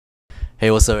Hey,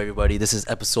 what's up, everybody? This is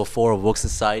episode 4 of Woke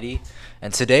Society,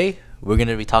 and today we're going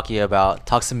to be talking about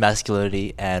toxic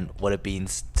masculinity and what it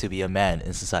means to be a man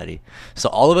in society. So,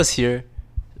 all of us here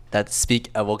that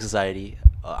speak at Woke Society,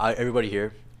 everybody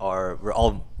here we're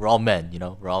all men.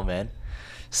 We're all men.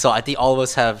 So, I think all of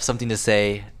us have something to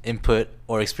say, input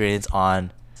or experience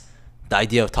on the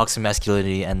idea of toxic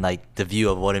masculinity and like the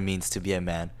view of what it means to be a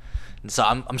man. And so,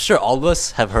 I'm sure all of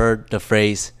us have heard the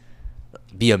phrase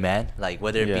be a man, like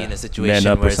whether it be in a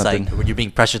situation where it's like when you're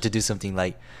being pressured to do something,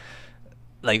 like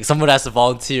someone has to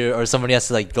volunteer or somebody has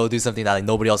to like go do something that like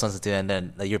nobody else wants to do, and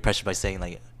then like you're pressured by saying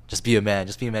like just be a man,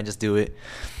 just do it.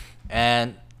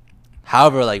 And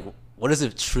however, like what does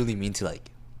it truly mean to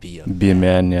like be a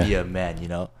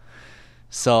man?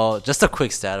 So just a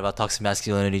quick stat about toxic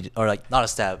masculinity, or like not a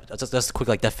stat, just a quick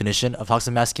like definition of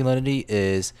toxic masculinity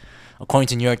is, according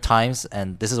to New York Times,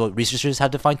 and this is what researchers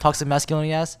have defined toxic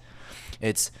masculinity as.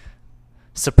 It's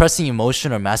suppressing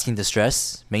emotion or masking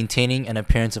distress, maintaining an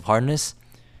appearance of hardness,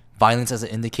 violence as an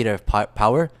indicator of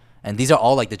power, and these are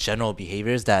all like the general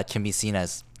behaviors that can be seen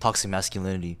as toxic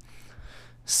masculinity.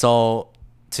 So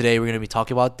today we're going to be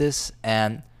talking about this,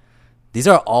 and these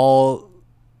are all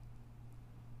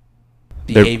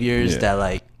behaviors that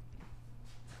like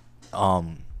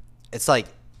it's like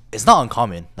it's not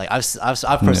uncommon. Like I've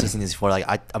personally seen this before. Like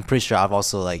I'm pretty sure I've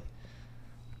also like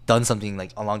done something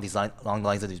like along the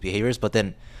lines of these behaviors. But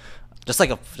then just like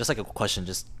a question,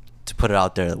 just to put it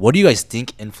out there, what do you guys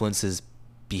think influences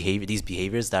these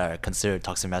behaviors that are considered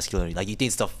toxic masculinity? Like, you think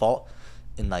it's the fault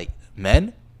in like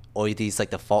men, or you think it's like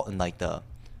the fault in like the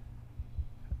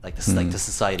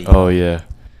society? Oh yeah.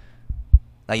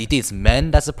 Like, you think it's men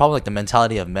that's the problem, like the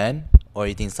mentality of men, or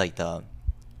you think it's like the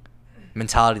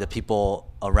mentality of the people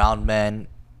around men?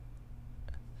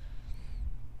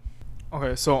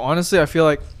 Okay, so honestly, I feel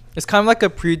like it's kind of like a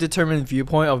predetermined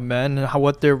viewpoint of men and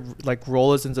what their like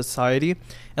role is in society,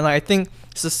 and like I think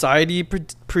society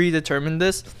predetermined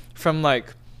this from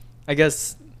like, I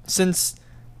guess, since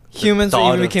humans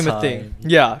even became a thing.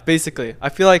 Yeah, basically, I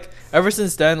feel like ever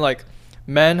since then, like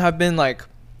men have been like,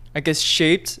 I guess,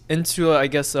 shaped into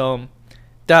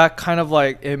that kind of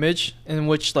like image in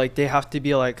which like they have to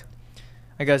be like,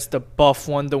 I guess, the buff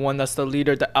one, the one that's the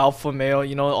leader, the alpha male,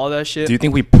 all that shit. Do you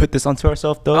think we put this onto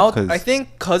ourselves though? I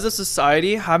think because of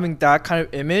society having that kind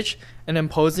of image and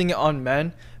imposing it on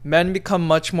men become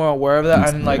much more aware of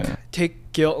that and like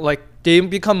take guilt, like they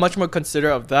become much more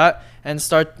considerate of that and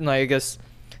start like, I guess,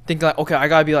 thinking like, okay, I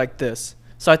gotta be like this.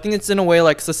 So I think it's in a way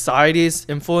like society is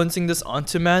influencing this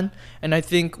onto men, and I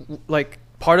think like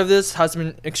part of this has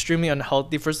been extremely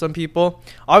unhealthy for some people.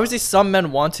 Obviously, some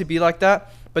men want to be like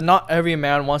that, but not every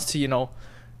man wants to,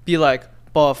 be like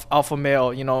buff, alpha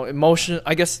male,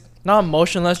 I guess not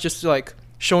emotionless, just to like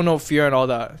show no fear and all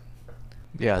that.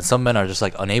 Yeah, some men are just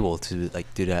like unable to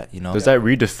like do that, Does that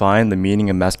redefine the meaning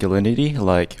of masculinity?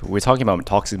 Like, we're talking about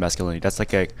toxic masculinity. That's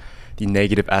like the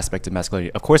negative aspect of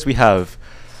masculinity. Of course, we have,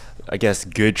 I guess,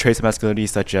 good traits of masculinity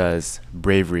such as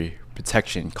bravery,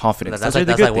 protection, confidence. That's like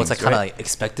what's like kind of like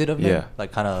expected of men,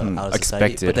 like kind of out of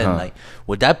society. But then like,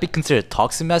 would that be considered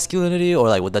toxic masculinity, or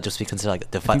like would that just be considered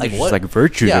like defined like what, like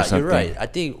virtues or something? Yeah, you're right. I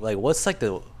think like what's like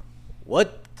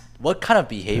what kind of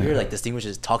behavior like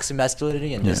distinguishes toxic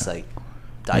masculinity and just like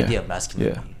the idea of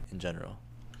masculinity in general?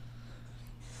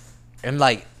 And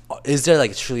like, is there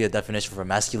like truly a definition for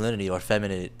masculinity or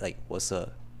femininity? Like, what's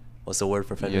the word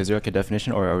for feminine? Yeah, is there like a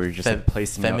definition, or are we just like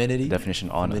placing femininity? A definition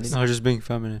on us? No, just being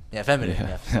feminine. Yeah, feminine.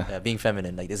 Yeah, being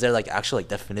feminine. Like, is there like actual like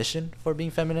definition for being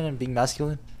feminine and being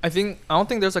masculine? I don't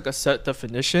think there's like a set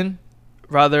definition.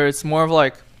 Rather, it's more of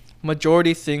like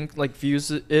majority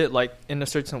views it like in a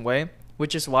certain way,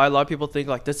 which is why a lot of people think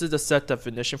like this is the set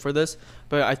definition for this.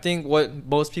 But I think what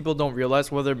most people don't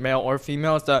realize, whether male or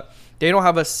female, is that they don't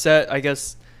have a set, I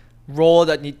guess, role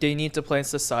that they need to play in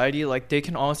society. Like, they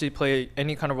can honestly play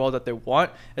any kind of role that they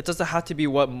want. It doesn't have to be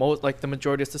what the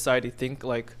majority of society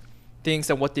thinks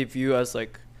and what they view as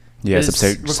like is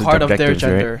required of their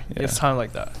gender. Right? Yeah. It's kind of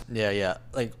like that. Yeah.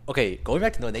 Like, okay, going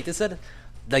back to what Nathan said,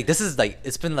 like this is like,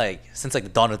 it's been like since like the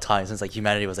dawn of time, since like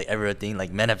humanity was like ever a thing,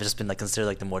 like men have just been like considered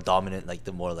like the more dominant, like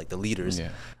the more like the leaders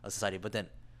of society. But then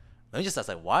let me just ask,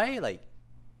 like, why, like,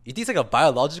 you think it's like a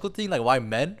biological thing? Like, why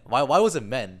men? Why was it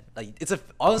men? Like, it's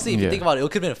honestly, if you think about it,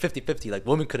 it could have been a 50-50. Like,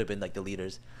 women could have been like the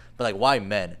leaders, but like, why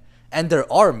men? And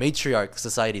there are matriarch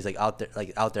societies like out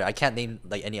there. I can't name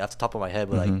like any off the top of my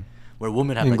head, but like where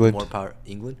women have England. like more power.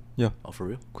 England? Yeah. Oh, for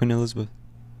real? Queen Elizabeth.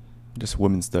 Just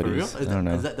women's studies. For real? I don't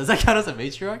know. Does that count as a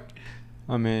matriarch?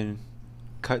 I mean,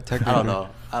 technically. I don't know.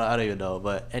 I don't even know.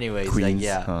 But anyways, Queens, like,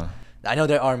 yeah. I know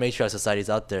there are matriarch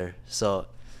societies out there. So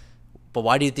But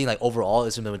why do you think like overall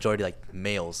is the majority like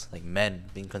males, like men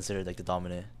being considered like the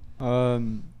dominant?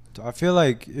 I feel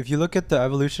like if you look at the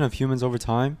evolution of humans over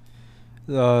time,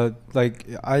 like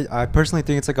I personally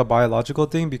think it's like a biological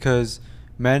thing because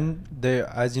men, they,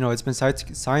 as you know, it's been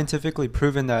scientifically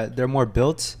proven that they're more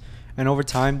built, and over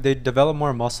time they develop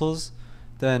more muscles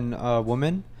than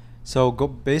women. So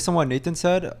based on what Nathan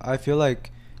said, I feel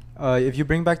like if you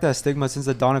bring back that stigma since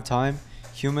the dawn of time,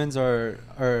 humans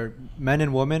are men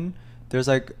and women. There's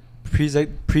like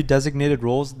pre-designated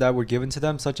roles that were given to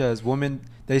them, such as women,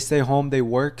 they stay home, they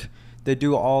work, they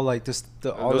do all like this.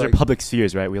 All Those like, are public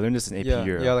spheres, right? We learned this in AP yeah,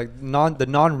 Euro. yeah, like the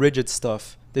non-rigid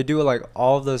stuff. They do like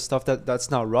all the stuff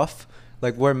that's not rough.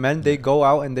 Like where men, they go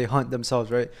out and they hunt themselves,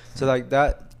 right? So like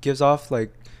that gives off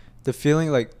like the feeling,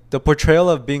 like the portrayal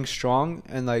of being strong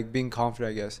and like being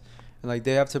confident, I guess. And like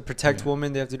they have to protect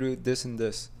women, they have to do this and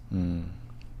this.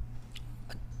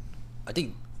 I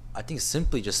think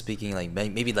simply just speaking, like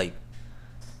maybe like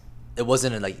it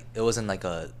wasn't like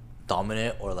a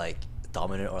dominant or like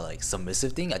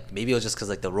submissive thing. Maybe it was just because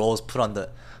like the roles put on the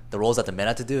roles that the men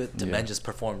had to do, the men just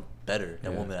performed better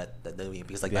than women at the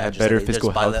because like they had just, better like, they're physical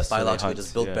just health, so they biologically hunt,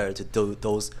 just built better to do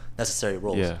those necessary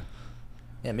roles. Yeah,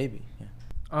 maybe.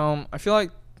 Yeah.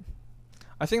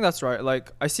 I think that's right.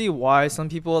 Like I see why some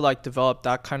people like develop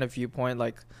that kind of viewpoint,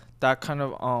 like that kind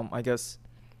of I guess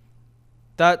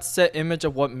that set image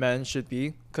of what men should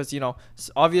be, because you know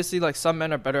obviously like some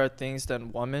men are better at things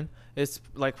than women. It's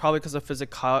like probably because of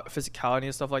physicality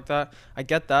and stuff like that. I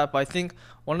get that, but I think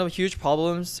one of the huge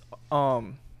problems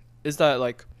is that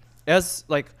like as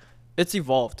like it's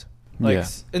evolved. Like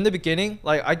in the beginning,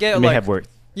 like I get it like may have worked.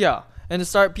 Yeah, and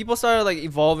people started like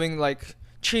evolving, like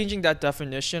changing that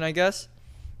definition, I guess.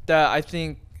 That I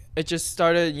think it just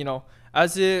started, you know,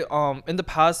 as it in the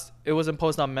past it was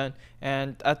imposed on men,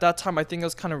 and at that time I think it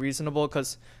was kind of reasonable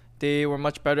because they were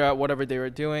much better at whatever they were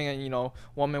doing, and you know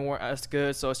women weren't as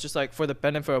good, so it's just like for the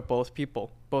benefit of both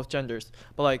people, both genders.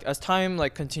 But like as time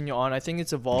like continue on, I think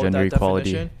it's evolved, Gender that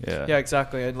equality. definition. Yeah,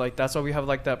 exactly. And like that's why we have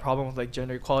like that problem with like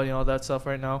gender equality and all that stuff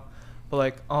right now. But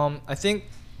like I think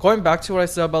going back to what I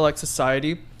said about like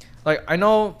society, like I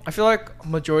feel like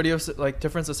majority of like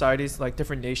different societies, like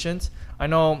different nations, I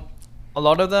know a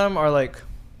lot of them are like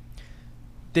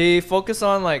they focus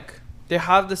on like they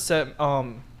have the set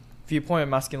viewpoint of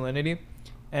masculinity,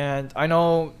 and I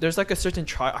know there's like a certain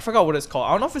tribe, I forgot what it's called,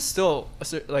 I don't know if it's still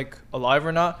like alive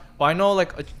or not, but I know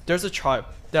like there's a tribe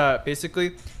that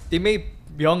basically they made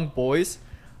young boys,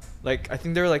 like I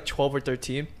think they were like 12 or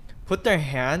 13, put their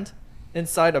hand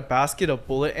inside a basket of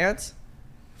bullet ants,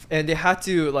 and they had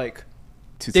to like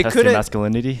they test couldn't their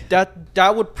masculinity.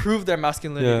 that would prove their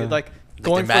masculinity, like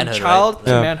going from manhood, child right?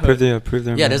 to manhood. Prove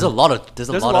their There's a lot of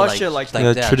of shit like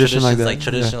that. that tradition like that. like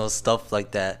traditional stuff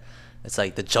like that. It's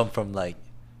like the jump from like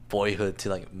boyhood to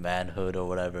like manhood or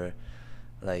whatever.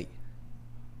 Like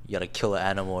you gotta kill an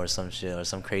animal or some shit or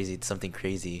something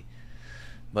crazy.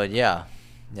 But yeah,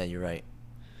 you're right.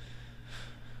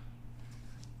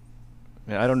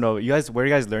 I don't know. Where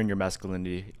you guys learn your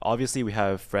masculinity? Obviously, we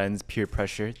have friends, peer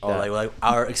pressure. Like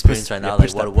our experience right now.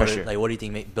 Like what do you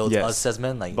think builds us as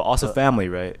men? Like, but also family,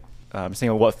 right? I'm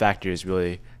saying what factors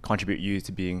really contribute you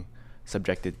to being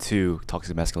subjected to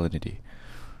toxic masculinity.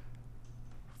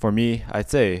 For me, I'd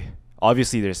say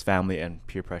obviously there's family and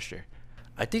peer pressure.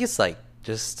 I think it's like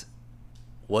just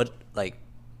what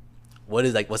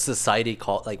is like what's society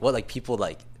called, like what like people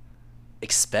like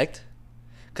expect,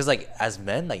 because like as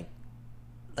men like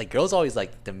girls always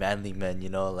like the manly men, you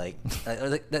know, like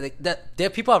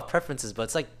that people have preferences, but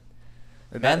it's like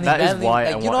manly is why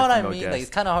like, I you know want what a I female mean? guest. Like it's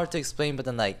kind of hard to explain, but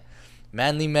then like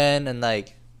manly men and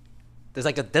like there's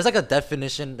like a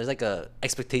definition, there's like a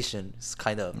expectations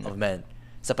kind of men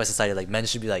set by society. Like men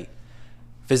should be like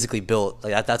physically built,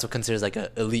 like that's what considers like an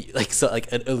elite, like so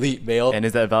like an elite male. And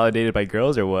is that validated by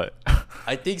girls or what?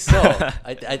 I think so.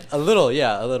 I a little.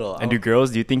 And do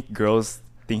you think girls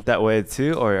think that way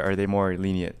too, or are they more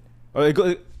lenient? Or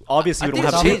obviously we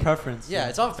don't have it's preference. Yeah,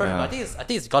 it's all preference. Yeah. I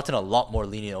think it's gotten a lot more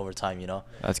lenient over time, you know.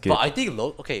 That's good. But I think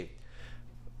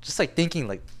just like thinking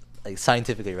like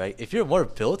scientifically, right? If you're more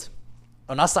built,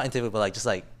 or not scientifically, but like just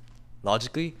like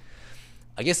logically,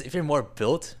 I guess if you're more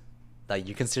built, like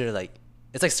you consider like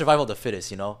it's like survival of the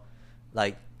fittest, you know,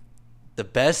 like the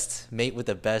best mate with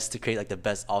the best to create like the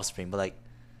best offspring. But like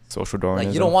social Darwinism.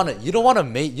 like you don't want to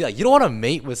mate. You don't want to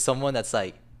mate with someone that's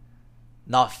like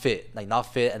not fit,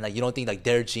 and like you don't think like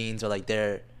their genes or like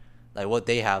their like what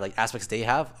they have, like aspects they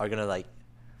have, are gonna like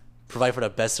provide for the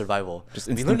best survival. Just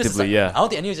We learned this, instinctively, yeah. I don't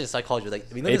think any of this is psychology. Like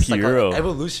we learned AP this like Euro.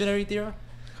 evolutionary theory,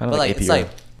 Kinda but like AP it's Euro. like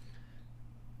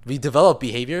we develop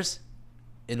behaviors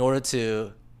in order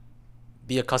to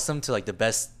be accustomed to like the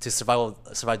best, to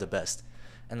survive the best.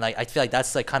 And like I feel like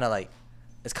that's like kind of like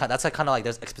that's like kind of like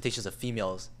there's expectations of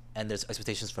females and there's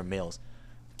expectations for males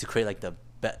to create like the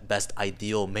best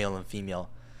ideal male and female.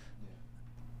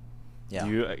 Yeah.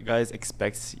 Do you guys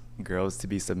expect girls to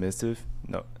be submissive?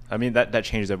 No. I mean that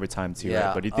changes over time too, Yeah,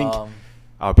 right? But do you think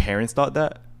our parents thought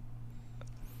that?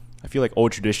 I feel like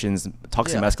old traditions,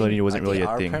 toxic masculinity wasn't really a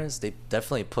our thing. Our parents, they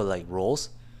definitely put like roles.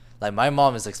 Like my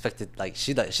mom is expected, like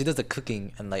she does the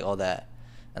cooking and like all that,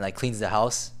 and like cleans the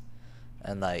house,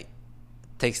 and like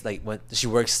takes like when she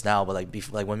works now, but like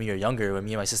before, like when we were younger, when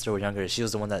me and my sister were younger, she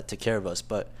was the one that took care of us.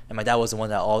 And my dad was the one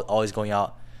that always going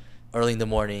out early in the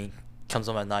morning, comes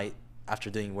home at night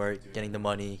after doing work, getting the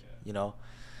money, you know.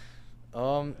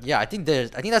 Yeah, I think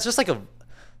that's just like I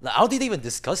don't think they even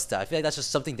discussed that. I feel like that's just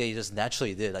something they just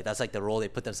naturally did. Like that's like the role they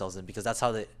put themselves in because that's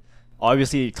how they.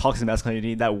 Obviously, toxic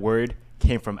masculinity, that word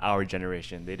came from our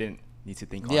generation. They didn't need to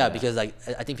think on Yeah, that. because like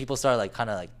I think people started like kind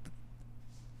of like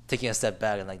taking a step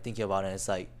back and like thinking about it. And it's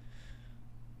like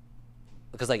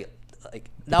because like they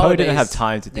nowadays probably didn't have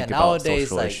time to think about nowadays,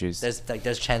 social like, issues. There's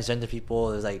transgender people.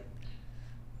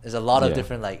 There's a lot of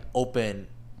different like openness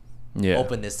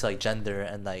to like gender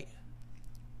and like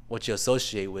what you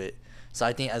associate with. So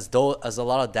I think as a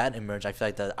lot of that emerged, I feel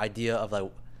like the idea of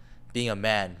like being a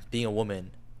man, being a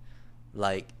woman,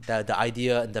 like that the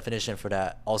idea and definition for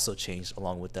that also changed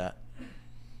along with that.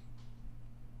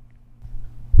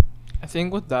 I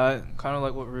think with that, kind of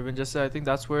like what Ruben just said, I think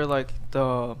that's where like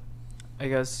I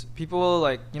guess people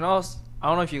like, you know, I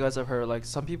don't know if you guys have heard, like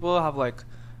some people have like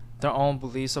their own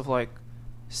beliefs of like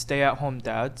stay-at-home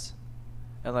dads.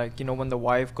 And like, you know, when the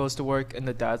wife goes to work and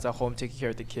the dad's at home taking care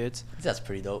of the kids. That's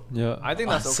pretty dope. Yeah. I think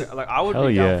that's okay. Like I would Hell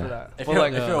be yeah. down for that. If But your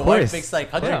like, if your Of wife course. makes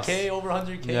like 100K, over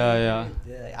 100K, Yeah.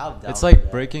 I'm down It's for like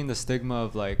that. breaking the stigma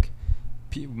of like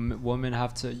women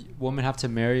have to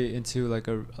marry into like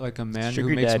a man Sugar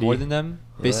who makes daddy. more than them,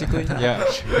 basically. Yeah,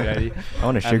 sugar daddy. I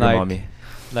want a And, sugar like, mommy.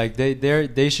 Like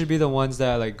they should be the ones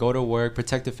that like go to work,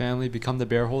 protect the family, become the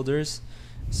bear holders.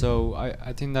 So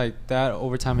I think like that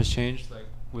over time has changed, like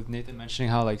with Nathan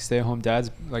mentioning how like stay-at-home dads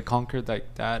like conquered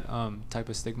like that type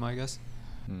of stigma, I guess.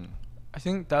 I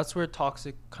think that's where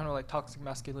toxic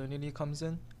masculinity comes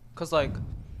in. Cause like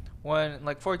when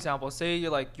like for example, say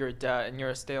you're a dad and you're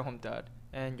a stay-at-home dad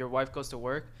and your wife goes to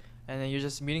work and then you're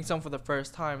just meeting someone for the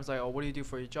first time. It's like, oh, what do you do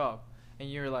for your job? And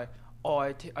you're like, oh,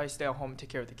 I stay at home and take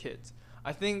care of the kids.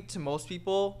 I think to most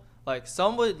people, like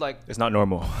some would like It's not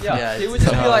normal. Yeah, they would it's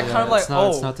just be not- like yeah, kind of like, it's not, oh,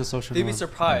 it's not the social they'd be norm.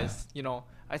 surprised, you know.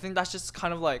 I think that's just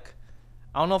kind of like,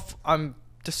 I don't know if I'm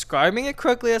describing it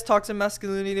correctly as toxic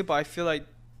masculinity, but I feel like,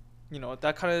 you know,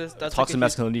 that kind of that's Toxic like a huge-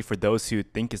 masculinity for those who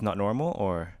think is not normal,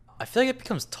 or I feel like it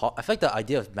becomes I feel like the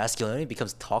idea of masculinity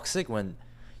becomes toxic when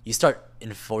you start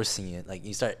enforcing it. Like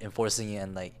you start enforcing it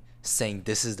and like saying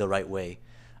this is the right way.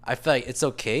 I feel like it's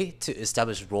okay to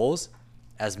establish roles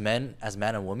as man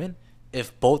and woman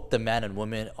if both the man and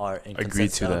woman are in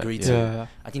Agreed to that, agreed yeah. to. Yeah.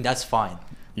 I think that's fine.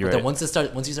 You're But then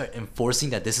right. once you start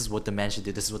enforcing that this is what the man should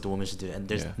do, this is what the woman should do, and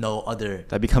there's no other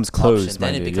that becomes option, closed.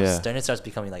 then it becomes yeah. then it starts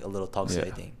becoming like a little toxic.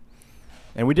 Yeah. I think.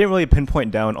 And we didn't really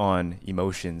pinpoint down on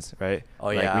emotions, right? Oh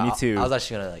like, yeah, we need to. I was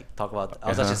actually gonna like talk about. I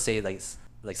was actually say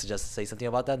like suggest say something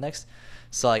about that next.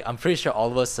 So like I'm pretty sure all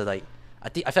of us are like I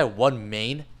feel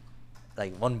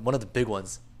like one of the big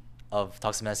ones of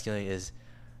toxic masculinity is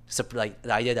like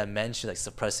the idea that men should like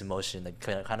suppress emotion, like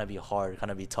kind of be hard,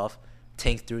 kind of be tough,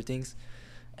 tank through things,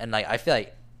 and like I feel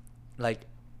like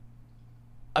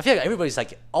everybody's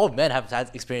like all men have had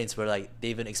experience where like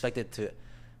they've been expected to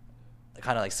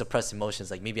kind of like suppress emotions,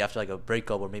 like maybe after like a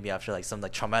breakup or maybe after like some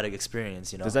like traumatic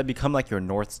experience, you know. Does that become like your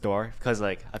North Star? Because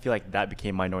like I feel like that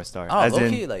became my North Star. I As don't know,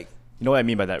 in, low-key, like you know what I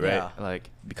mean by that, right? Yeah. Like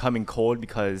becoming cold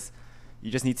because you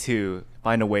just need to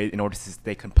find a way in order to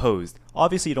stay composed.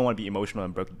 Obviously, you don't want to be emotional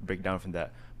and break down from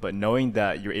that. But knowing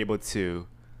that you're able to,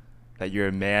 that you're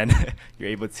a man, you're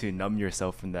able to numb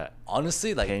yourself from that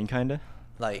honestly like pain, kind of.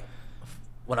 like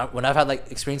when I've had like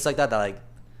experience like that like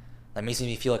that makes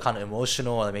me feel like kind of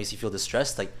emotional or that makes me feel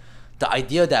distressed, like the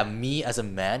idea that me as a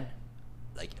man,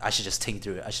 like I should just think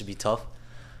through it, I should be tough,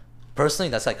 personally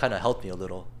that's like kind of helped me a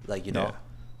little, like you know. Yeah.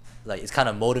 Like it's kind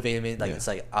of motivated me, like Yeah. it's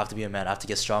like I have to be a man, I have to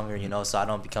get stronger, you know, so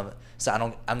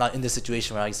I'm not in this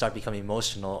situation where I start becoming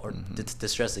emotional or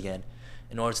distressed again.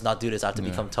 In order to not do this, I have to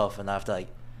become tough and I have to like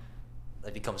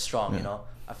become strong, you know.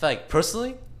 I feel like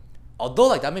personally, although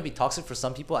like that may be toxic for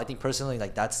some people, I think personally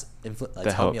like that's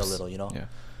That helped me a helps. little, you know. Yeah.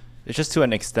 It's just to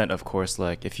an extent, of course.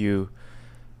 Like if you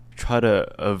try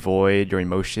to avoid your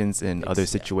emotions in other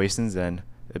situations, then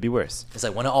it'd be worse. It's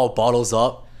like when it all bottles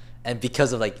up, and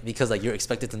because you're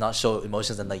expected to not show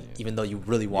emotions, and like even though you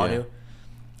really want Yeah. to,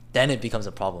 then it becomes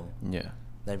a problem. Yeah.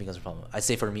 Then it becomes a problem. I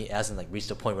say for me, it hasn't like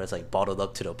reached a point where it's like bottled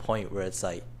up to the point where it's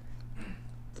like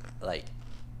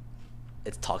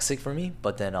it's toxic for me.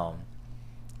 But then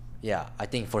yeah, I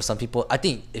think for some people, I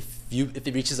think if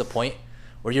it reaches a point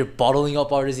where you're bottling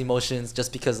up all these emotions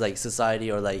just because like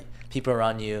society or like people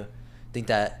around you think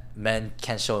that men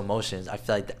can't show emotions, I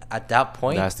feel like at that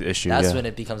point, That's the issue, That's yeah. when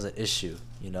it becomes an issue,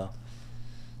 you know.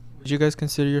 Would you guys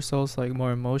consider yourselves like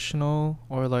more emotional,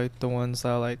 or like the ones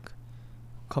that like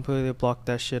completely block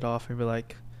that shit off and be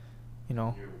like, you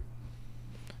know,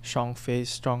 strong face,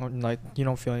 strong, like you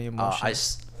don't feel any emotion?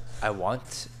 I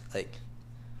want like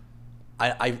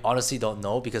I honestly don't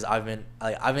know, because I've been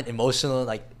emotional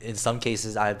like in some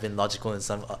cases, I've been logical in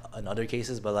some in other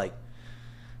cases, but like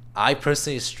I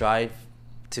personally strive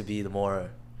to be the more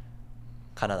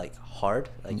kind of like hard,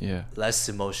 like Yeah. less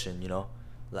emotion, you know,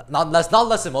 not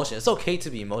less emotion. It's okay to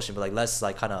be emotion, but like less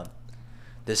like kind of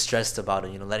distressed about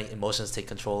it, you know, letting emotions take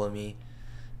control of me,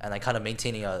 and like kind of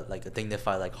maintaining a like a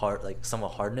dignified like hard like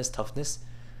somewhat hardness, toughness.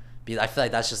 Because I feel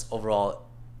like that's just overall,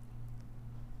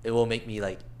 it will make me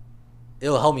like,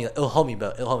 it'll help me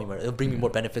more. It'll bring me more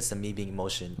benefits than me being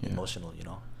emotional, you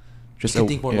know. Just you can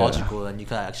think more yeah. logical, and you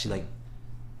can actually like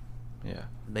Yeah.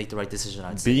 make the right decision.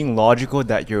 I'd say. Being logical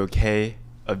that you're okay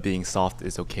of being soft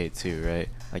is okay too, right?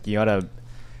 Like you gotta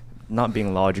not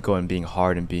being logical and being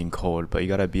hard and being cold, but you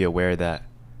gotta be aware that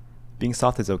being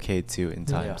soft is okay too in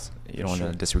Yeah, times. You for don't want to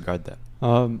sure. disregard that.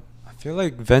 I feel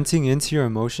like venting into your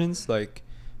emotions, like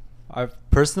I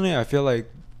feel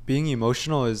like being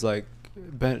emotional is like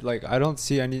I don't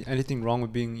see anything wrong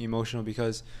with being emotional,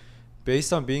 because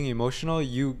based on being emotional,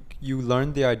 you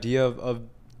learn the idea of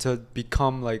to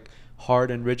become like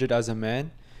hard and rigid as a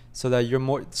man, so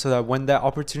that when that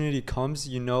opportunity comes,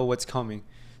 you know what's coming.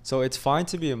 So it's fine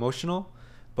to be emotional,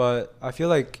 but I feel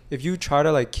like if you try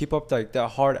to like keep up like that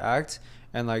hard act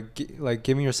and like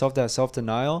giving yourself that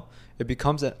self-denial, it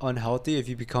becomes unhealthy if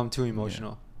you become too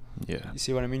emotional. Yeah. You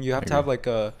see what I mean? You have to have like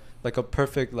a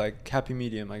perfect like happy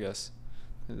medium, I guess.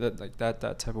 That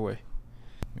type of way.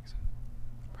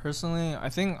 Personally, I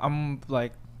think I'm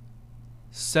like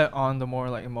set on the more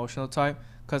like emotional type,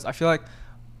 because I feel like,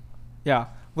 yeah,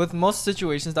 with most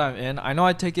situations that I'm in, I know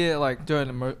I take it like through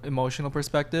an emotional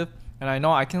perspective, and I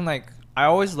know I can like, I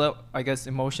always let, I guess,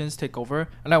 emotions take over,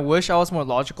 and I wish I was more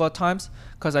logical at times,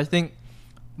 because I think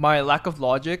my lack of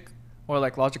logic or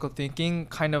like logical thinking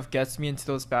kind of gets me into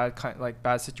those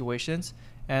bad situations,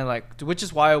 and like, which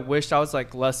is why I wished I was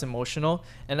like less emotional.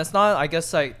 And that's not, I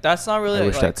guess, like that's not really I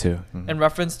wish like, that too. in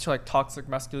reference to like toxic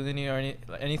masculinity or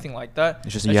anything like that.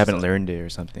 It's just you haven't learned it or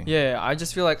something. Yeah, I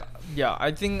just feel like, yeah,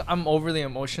 I think I'm overly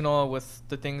emotional with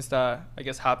the things that I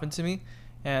guess happen to me,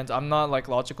 and I'm not like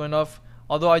logical enough.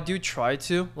 Although I do try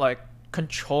to like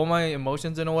control my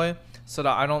emotions in a way so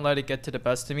that I don't let it get to the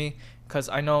best of me, because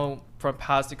I know from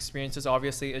past experiences,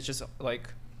 obviously, it's just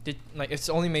like it's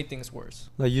only made things worse.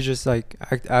 Like you just like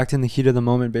act in the heat of the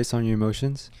moment based on your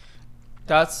emotions.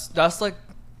 That's like,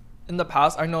 in the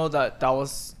past, I know that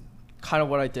was kind of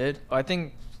what I did. But I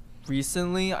think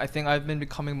recently, I think I've been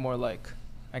becoming more like,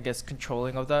 I guess,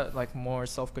 controlling of that, like more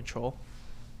self-control.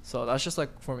 So that's just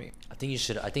like for me. I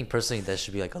think personally there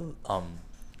should be like a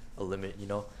limit, you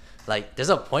know. Like there's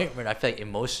a point where I feel like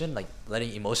emotion, like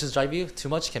letting emotions drive you too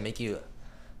much can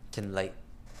like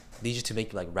lead you to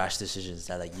make like rash decisions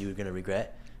that like you're gonna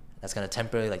regret. That's gonna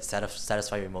temporarily like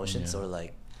satisfy your emotions, or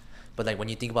like, but like when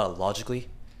you think about it logically,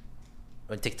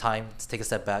 when you take time to take a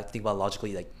step back, think about it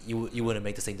logically, like you wouldn't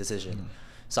make the same decision.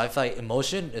 So I feel like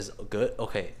emotion is good.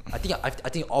 Okay, I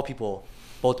think all people,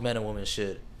 both men and women,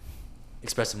 should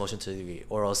express emotion to a degree,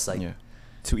 or else like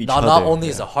to each not other. only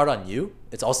is it hard on you,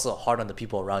 it's also hard on the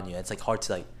people around you. It's like hard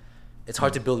to like, it's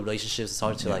hard to build relationships. It's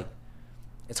hard to like,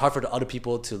 it's hard for the other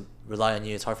people to rely on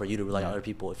you. It's hard for you to rely on other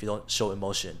people if you don't show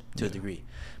emotion to a degree.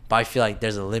 But I feel like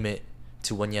there's a limit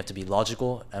to when you have to be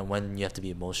logical and when you have to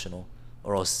be emotional,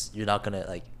 or else you're not gonna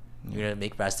like, you're gonna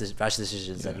make rash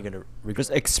decisions and you're gonna regret.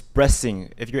 Just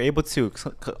expressing, if you're able to,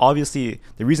 'cause obviously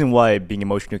the reason why being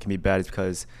emotional can be bad is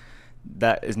because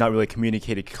that is not really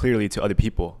communicated clearly to other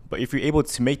people. But if you're able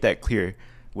to make that clear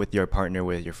with your partner,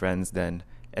 with your friends, then,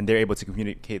 and they're able to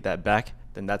communicate that back,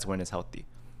 then that's when it's healthy,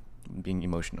 being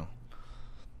emotional.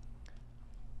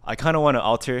 I kind of want to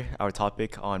alter our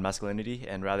topic on masculinity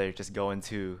and rather just go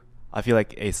into, I feel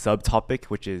like, a subtopic,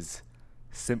 which is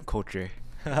simp culture.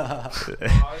 We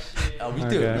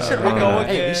do.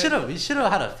 Okay. We should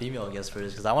have had a female guest for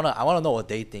this, because I wanna know what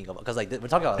they think about, because like we're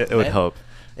talking about It would help.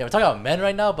 Yeah, we're talking about men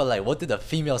right now, but like what did the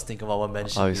females think about what men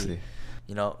should Obviously. be?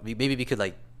 You know, maybe we could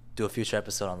like do a future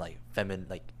episode on like feminine,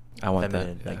 I want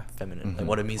feminine, that, yeah. like feminine, Mhm. like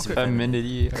what it means to be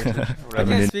Femininity. I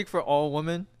can't speak for all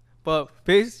women, But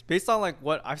based on like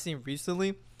what I've seen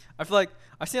recently, I feel like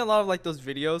I've seen a lot of like those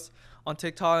videos on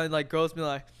TikTok and like girls be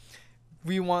like,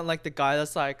 we want like the guy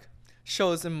that's like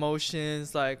shows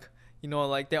emotions, like, you know,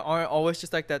 like they aren't always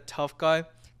just like that tough guy.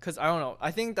 Cause I don't know.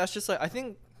 I think that's just like, I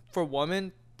think for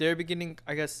women, they're beginning,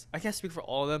 I guess I can't speak for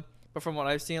all of them, but from what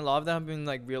I've seen, a lot of them have been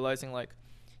like realizing like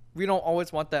we don't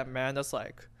always want that man that's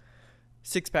like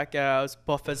 6-pack abs,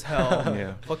 buff as hell,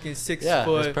 Yeah. fucking 6 Yeah,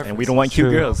 foot. there's And we don't want cute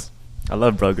True. girls. I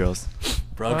love bro girls.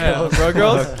 Bro, Oh, yeah, girls. bro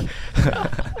girls.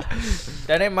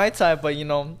 That ain't my type, but you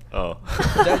know, Oh.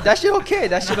 that shit okay.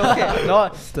 That shit okay.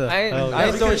 No, The I ain't, hell? I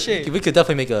ain't we throwing could, shade. we could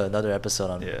definitely make another episode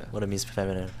on Yeah. what it means to be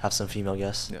feminine. Have some female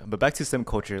guests. Yeah, but back to simp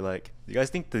culture, like, you guys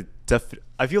think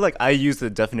I feel like I use the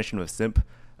definition of simp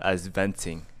as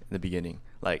venting in the beginning.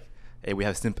 Like, hey, we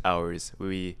have simp hours.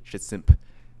 We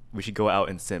should go out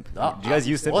and simp. Do you guys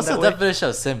use simp What's in the that way? definition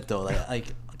of simp though? Like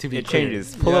to be It clear.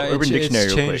 changes. Pull up Yeah, Urban Dictionary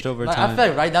it's real changed quick. over Like, time. I feel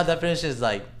like right now definition is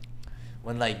like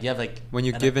when like you have like when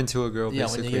you an- give into a girl, yeah,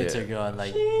 basically. when you give it to a Yeah. girl and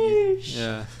like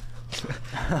Yeah.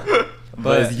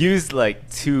 But it's used like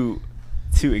too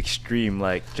extreme,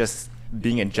 like just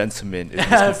being a gentleman is Yeah,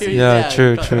 misconceived. Yeah,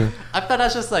 true, but true. I thought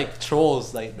that's just like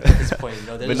trolls like at this point, you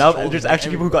know. they're But just now trolling, there's like,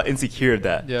 actually people who got everybody. insecure of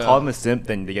that. Yeah. Call them a simp,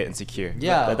 then they get insecure.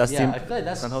 Yeah, That's yeah, I feel like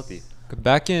that's unhealthy.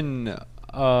 Back in,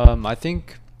 I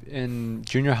think in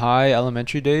junior high,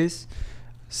 elementary days,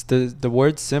 the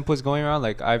word simp was going around.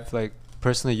 Like I've like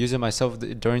personally used it myself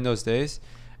during those days.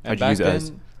 And How'd you back use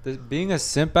it then, being a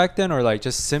simp back then, or like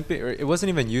just simping, or it wasn't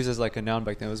even used as like a noun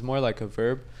back then. It was more like a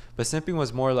verb. But simping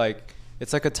was more like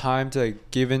it's like a time to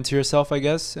like, give into yourself, I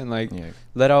guess, and like Yeah.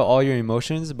 let out all your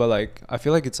emotions. But like I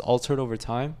feel like it's altered over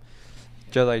time.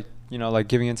 Just like, you know, like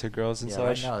giving into girls and Yeah,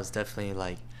 such. right now it's definitely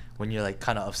like when you're like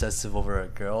kind of obsessive over a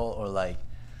girl or like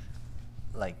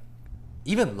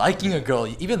even liking a girl,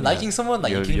 even Yeah. liking someone, like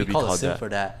You'll- you can you'll be be called a called simp that. for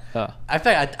that. Yeah. I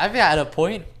think at a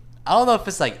point, I don't know if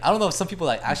it's like I don't know if some people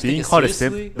like actually Being take it called a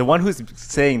seriously. simp, the one who's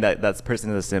saying that person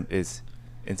is a simp is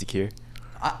insecure.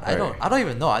 I don't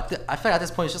even know. I feel like at this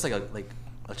point it's just like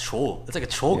a troll. It's like a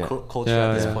troll Yeah. culture Yeah,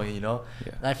 at this yeah. point, you know.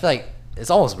 Yeah. And I feel like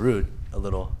it's almost rude a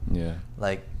little. Yeah.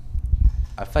 Like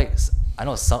I feel like I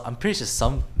know some. I'm pretty sure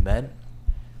some men,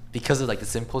 because of like the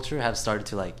simp culture, have started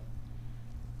to like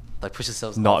push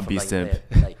themselves Not off from, be like, simp.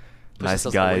 like push Nice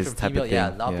themselves away guys from type of female- Yeah,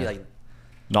 thing. not be Yeah. like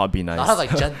Not be nice. not have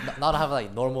like not have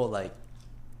like normal like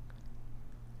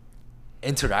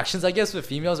interactions, I guess, with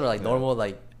females, or like Yeah. normal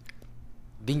like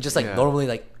being just like Yeah. normally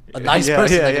like a Yeah, nice yeah,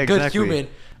 person, yeah, like yeah, a good exactly. human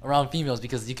around females,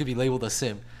 because you could be labeled a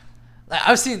simp. Like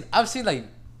I've seen like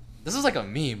this was like a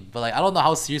meme, but like I don't know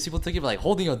how serious people take it, but like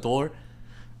holding a door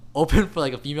open for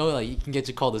like a female, like you can get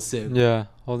you called a simp. Yeah,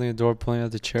 holding a door, pulling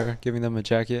out the chair, giving them a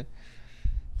jacket.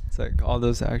 It's like all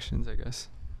those actions, I guess.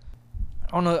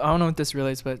 I don't know if this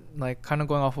relates, but like kind of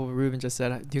going off of what Ruben just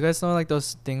said. Do you guys know like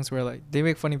those things where like they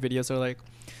make funny videos, or like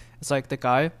it's like the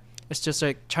guy is just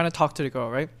like trying to talk to the girl,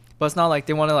 right? But it's not like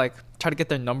they want to like try to get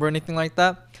their number or anything like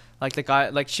that. Like the guy,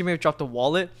 like she may have dropped the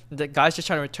wallet, and the guy's just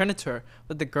trying to return it to her.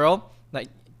 But the girl, like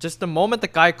just the moment the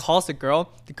guy calls the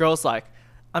girl's like,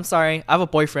 "I'm sorry, I have a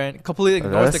boyfriend." Completely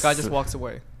ignores the guy, just walks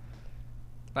away.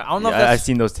 Like, I don't know if Yeah, that's I've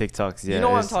seen those TikToks. Yeah, you know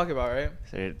what I'm it's- talking about,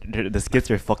 right? The skits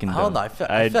are fucking dumb. I don't know. I feel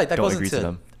like that don't goes agree into. to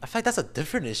them. I feel like that's a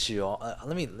different issue.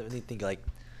 Let me think. Like,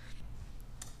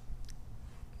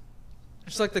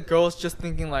 It's like the girl's just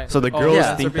thinking like. So the oh, girls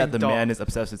yeah. think they're that the being man dumb. is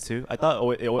obsessed with too. I thought.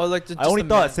 like I just only the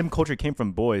thought man. sim culture came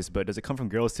from boys, but does it come from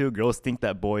girls too? Girls think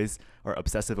that boys are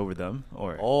obsessive over them,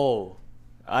 or oh,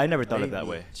 I never thought of it that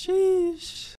maybe. way.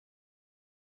 Sheesh.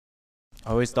 I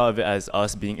always thought of it as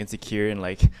us being insecure and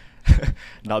like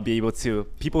not be able to.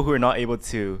 People who are not able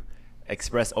to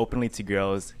express openly to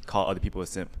girls call other people a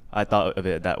simp. I thought of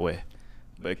it that way,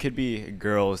 but it could be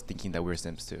girls thinking that we're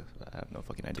simps too. I have no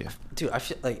fucking idea. dude, I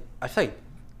feel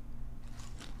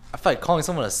like calling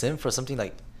someone a simp for something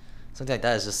like that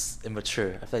is just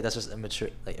immature. I feel like that's just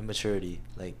immaturity.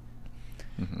 Like,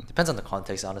 Mhm. depends on the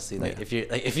context, honestly. Like, Yeah.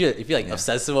 if you're like Yeah.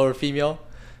 obsessive over female,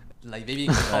 like maybe you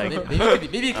can call, Like, maybe it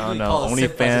could be I don't know. called a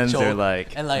simp as a OnlyFans joke. or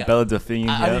like and like Bella Delphine.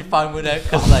 I'd yeah. be fine with that,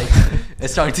 because like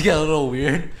it's starting to get a little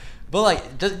weird. But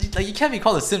like, just like you can't be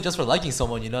called a simp just for liking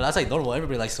someone. You know, that's like normal.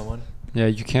 Everybody likes someone. Yeah,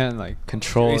 you can't like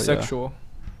control. Yeah. Asexual.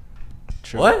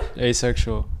 True. What?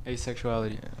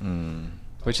 Asexuality, Mm.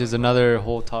 which is another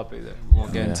whole topic that we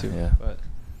won't get Yeah, into. yeah. But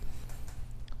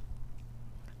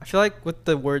I feel like with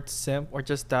the word simp or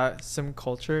just that simp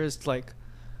culture is like,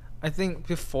 I think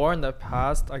before in the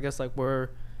past, I guess like we're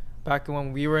back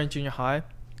when we were in junior high,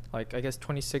 like I guess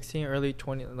 2016, early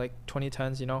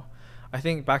 2010s, you know. I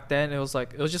think back then it was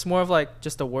just more of like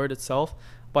just the word itself.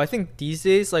 But I think these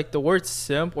days like the word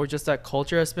simp or just that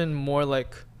culture has been more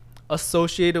like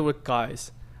associated with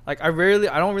guys. Like I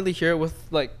don't really hear it with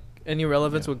like any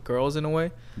relevance Yeah. with girls in a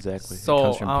way. Exactly. It So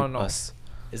comes from I don't know. us.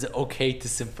 Is it okay to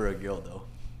simp for a girl though?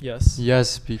 Yes.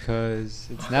 Yes, because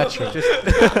it's natural.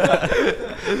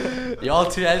 Y'all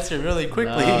two answer really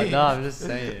quickly. No, I'm just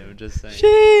saying. I'm just saying.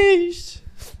 Sheesh,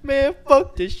 man,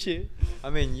 fuck this shit. I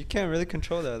mean, you can't really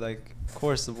control that. Like, of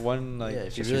course, the one like Yeah,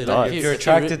 if you just really your like, thoughts. if you're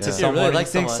attracted if to you someone, really you like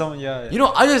think someone, yeah. you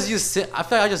know, I just use simp. I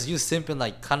feel like I just use simp in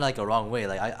like kind of like a wrong way.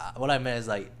 Like what I meant is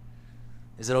like,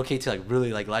 is it okay to like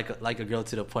really like a girl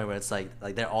to the point where it's like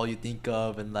they're all you think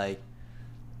of and like,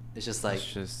 it's just like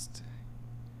It's just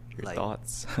your like,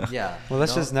 thoughts. yeah. Well,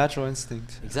 that's you know? just natural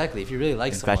instinct. Exactly. If you really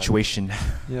like someone. Infatuation.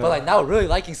 Yeah. But like now, really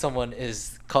liking someone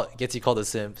gets you called a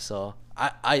simp. So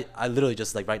I literally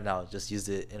just like right now just used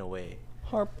it in a way.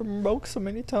 Heart been broke so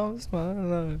many times,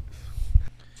 man.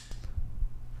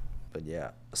 But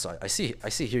yeah, so I see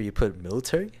here you put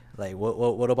military. Like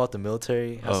what about the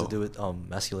military has to Oh. do with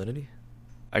masculinity?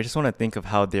 I just want to think of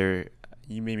how they're.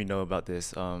 You maybe know about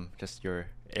this. Just your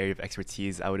area of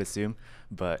expertise, I would assume.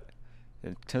 But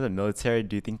in terms of military,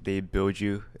 do you think they build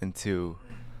you into?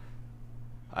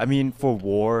 I mean, for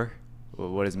war,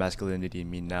 what does masculinity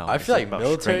mean now? I It's feel like about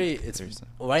military. strength. It's There's-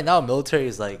 right now military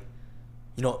is like,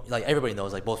 you know, like everybody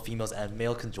knows, like both females and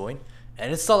male can join,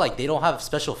 and it's not like they don't have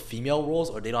special female roles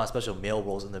or they don't have special male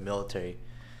roles in the military.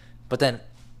 But then,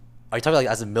 are you talking like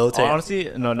as a military?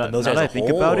 Honestly, no. Now military that I as a think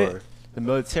whole, about or- it, the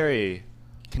military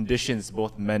conditions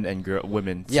both men and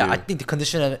women. Yeah, to I think the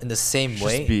condition in the same just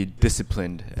way. be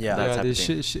disciplined. Yeah. that Yeah, type they of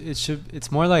thing. it should.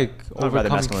 It's more like Not rather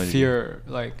overcoming masculinity. fear,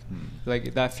 Hmm.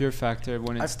 like that fear factor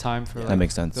when it's time for Yeah. like, That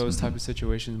makes sense. those type Mhm. of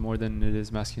situations more than it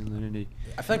is masculinity.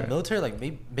 I feel like Right. military, like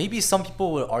maybe some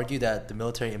people would argue that the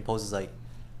military imposes like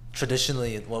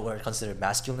traditionally what were considered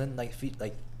masculine like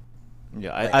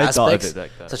Yeah, like I thought of aspects, it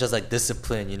like that. such as like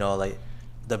discipline, you know, like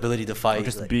the ability to fight, Or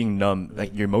just like, being numb,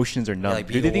 like your emotions are numb. like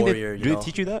do being they a think warrior, you do know? they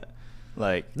teach you that?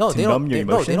 Like No, to they numb don't. your They,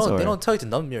 no, emotions, they don't. or They don't tell you to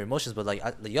numb your emotions, but like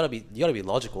you gotta be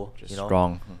logical. just you know?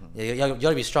 strong. Yeah, you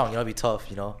gotta be strong. You gotta be tough.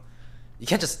 You know, you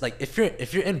can't just like if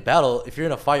you're in battle, if you're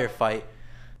in a firefight,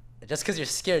 just because you're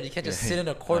scared, you can't just Yeah, sit in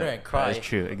a corner that- and cry. that is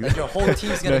true. Like your whole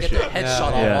team's gonna No, get sure. their head Yeah,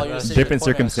 shot off yeah, while you're that's sitting different in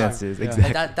the corner and crying. circumstances. Yeah.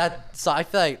 Exactly. And that so I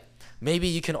feel like maybe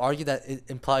you can argue that it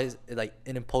implies like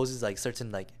it imposes like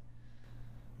certain like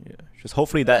Yeah. Just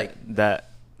hopefully that Like, that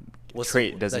what's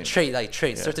trait the doesn't. traits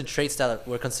Yeah. certain traits that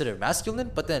were considered masculine,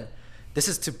 but then this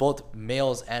is to both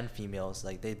males and females.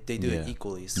 Like they do it Yeah.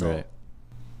 equally. So Right.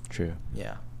 True.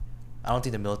 yeah, I don't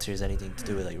think the military has anything to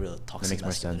do with like real That toxic makes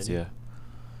more sense. masculinity.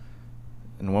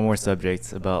 Yeah. And one more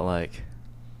subject about like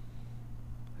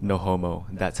no homo,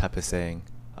 that type of saying.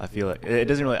 I feel like it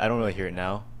doesn't really. I don't really hear it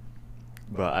now,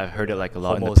 but I've heard it like a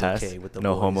lot in Homo's the past. okay with the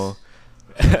no boys. homo.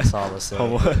 That's all I'm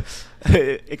saying. Homo.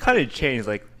 it kind of changed.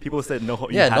 Like people said no. You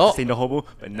Yeah, have no- to say no homo,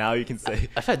 but now you can say.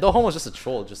 I feel like no homo is just a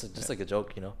troll, just like a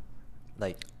joke, you know.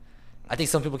 Like, I think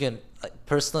some people can like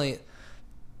personally,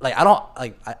 like I don't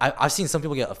like I've seen some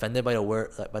people get offended by the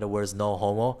word like, by the words no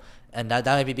homo, and that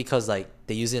might be because like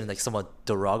they use it in like somewhat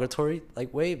derogatory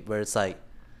like way where it's like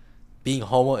being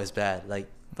homo is bad, like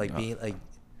being like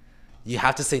you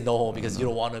have to say no homo because you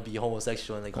don't want to be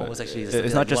homosexual, and like homosexuality is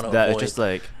It's something not you just wanna that. avoid. It's just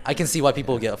like I can see why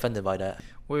people get offended by that.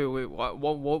 Wait,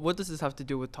 what does this have to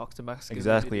do with toxic masculinity?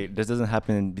 exactly. This doesn't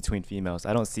happen between females.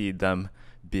 I don't see them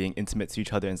being intimate to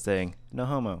each other and saying no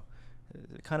homo.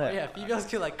 Kind of. Yeah, females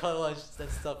can like cuddle and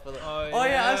stuff. But like, Oh,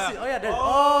 yeah, I've yeah. seen. Oh yeah, there's,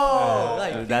 Oh.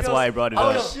 like That's females- why I brought it I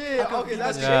don't up. know, Shit, how come okay,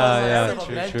 that's females true. can Yeah, cuddle,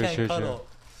 true, men true, can't true, cuddle.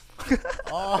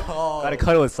 Oh, Gotta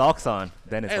cuddle with socks on.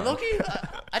 Then it's Hey, on. Loki,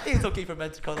 I think it's okay for men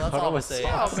to cuddle. That's all I'm Cuddle gonna with say.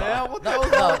 socks Oh man, what the Not,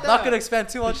 hell's wrong with not that? gonna expand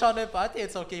too much on it, but I think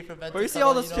it's okay for men But to you see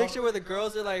all cuddle, those you know? pictures where the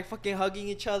girls are like fucking hugging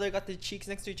each other, got their cheeks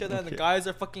next to each other, and the Okay. guys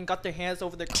are fucking got their hands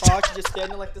over their crotch, and just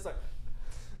standing like this, like,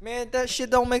 man, that shit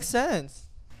don't make sense.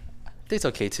 I think it's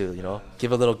okay to, you know,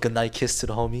 give a little goodnight kiss to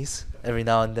the homies every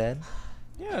now and then.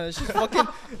 Yeah, it's just fucking.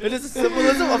 It is a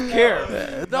symbolism of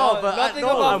care. No, but nothing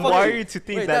no, about I'm wired fucking- to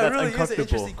think Wait, that that's really is an uncomfortable.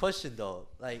 interesting question though.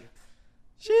 Like,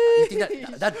 you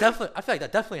think that definitely? I feel like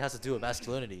that definitely has to do with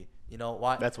masculinity. You know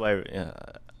why? That's why. Yeah.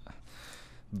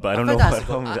 But I don't feel know like what that's a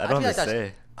good- I feel don't know like what to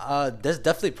that's- say. There's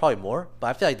definitely probably more, but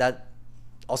I feel like that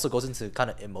also goes into kind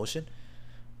of emotion,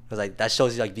 because like that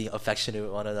shows you like being affectionate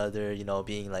with one another. You know,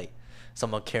 being like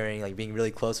someone caring, like being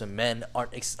really close. When men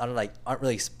aren't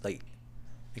really like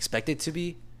expected to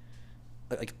be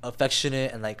like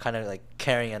affectionate and like kind of like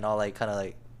caring and all like kind of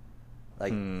like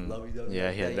lovey-dovey Yeah,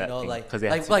 like yeah, that, that you know, thing, like 'cause they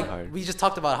have like to work like hard. we just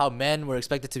talked about how men were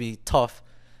expected to be tough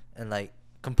and like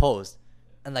composed,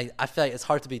 and like I feel like it's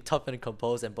hard to be tough and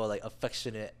composed and but like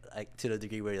affectionate like to the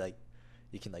degree where like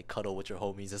you can like cuddle with your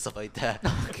homies and stuff like that.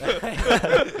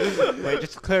 Wait,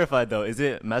 just to clarify though, is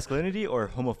it masculinity or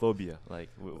homophobia? Like,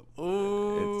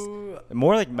 Ooh. it's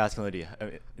more like masculinity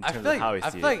in I terms feel of how I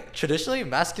like see it. traditionally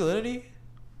masculinity.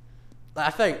 Like,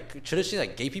 I feel like traditionally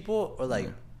like gay people or like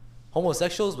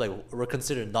homosexuals like were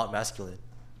considered not masculine.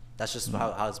 That's just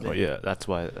how it's been. Well, yeah, that's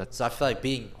why. That's So I feel like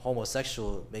being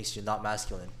homosexual makes you not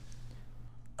masculine.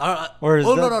 Or is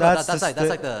oh that- no, that's that's the like that's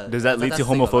like the. Does that lead that's to the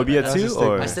stigma, homophobia right? too, That's the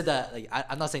or? I said that like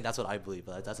I'm not saying that's what I believe,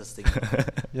 but that's a stigma.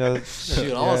 Yeah.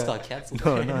 Shoot, I almost got canceled.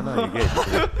 No, you're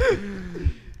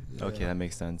good. Okay, that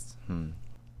makes sense.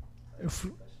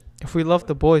 If we love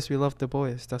the boys, we love the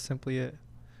boys. That's simply it.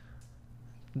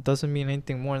 It doesn't mean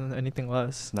anything more than anything less.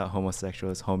 It's not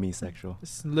homosexual, it's homosexual.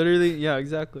 It's literally, yeah,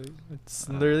 exactly. It's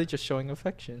literally just showing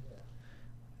affection.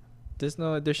 There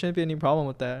shouldn't be any problem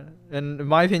with that. And in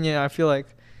my opinion, I feel like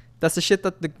that's the shit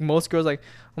that the most girls like.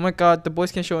 Oh my god, the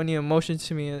boys can't show any emotion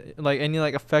to me, like any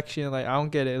like affection. Like I don't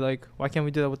get it. Like why can't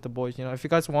we do that with the boys? You know, if you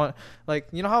guys want, like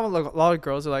you know how like a lot of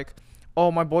girls are like,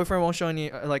 oh my boyfriend won't show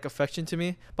any like affection to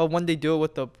me, but when they do it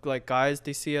with the like guys,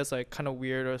 they see us like kind of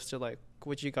weird or still like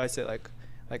what you guys say like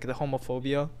the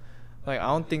homophobia. Like I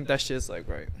don't think that shit's like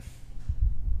right.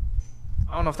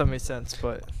 I don't know if that makes sense,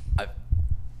 but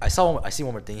I see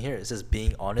one more thing here. It says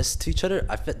being honest to each other.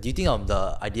 Do you think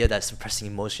the idea that suppressing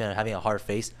emotion and having a hard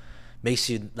face makes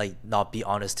you like not be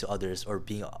honest to others, or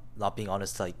not being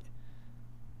honest to like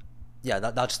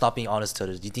not just not being honest to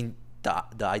others? Do you think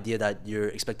the idea that you're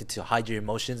expected to hide your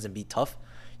emotions and be tough,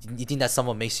 you think that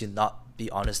someone makes you not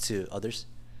be honest to others?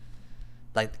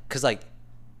 Like, cause like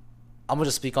I'm gonna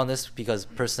just speak on this because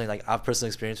personally, like I have personal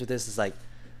experience with this. It's like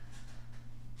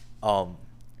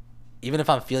even if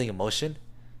I'm feeling emotion,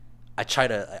 I try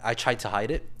to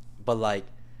hide it, but like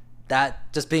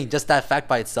that that fact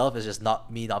by itself is just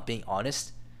not being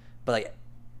honest. But like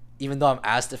even though I'm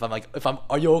asked if I'm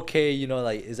are you okay, you know,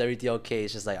 like is everything okay,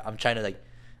 it's just like I'm trying to be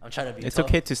It's tough.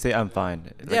 okay to say I'm fine.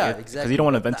 Like, Yeah, because exactly. you don't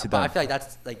want to vent to But them. I feel like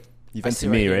that's like You I vent see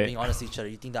to me, here, right? being honest to each other.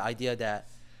 You think the idea that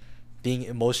being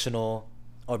emotional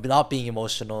or not being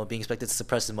emotional, being expected to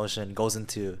suppress emotion, goes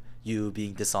into you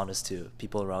being dishonest to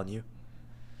people around you?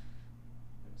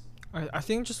 I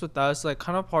think just with that, it's like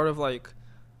kind of part of like,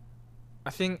 I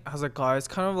think as a guy, it's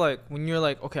kind of like when you're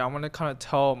like, okay, I want to kind of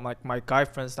tell like my guy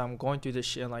friends that I'm going through this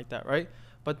shit and like that, right?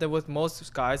 But then with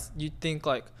most guys, you think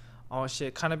like, oh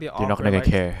shit, kind of be awkward. You're not gonna like,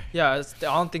 care. Yeah, I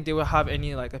don't think they would have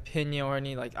any like opinion or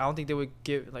any like, I don't think they would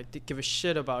give a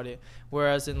shit about it.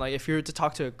 Whereas in like if you were to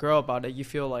talk to a girl about it, you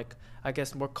feel like I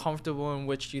guess more comfortable, in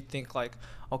which you think like,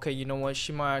 okay, you know what,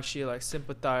 she might actually like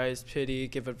sympathize, pity,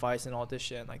 give advice and all this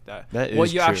shit and like that. That What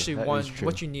is you true. actually That want, is true.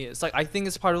 what you need. It's like I think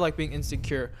it's part of like being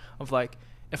insecure of like,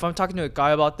 if I'm talking to a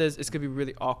guy about this, it's gonna be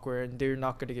really awkward and they're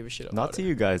not gonna give a shit about Not it. to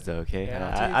you guys though, okay? Yeah,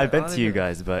 not to you I guys. vent Not to you even-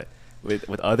 guys, but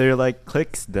with other like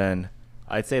cliques, then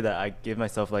I'd say that I give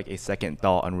myself like a second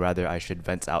thought on whether I should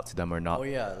vent out to them or not. Oh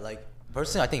yeah, like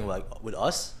personally, I think like with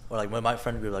us or like with my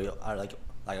friend group,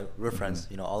 like we're friends,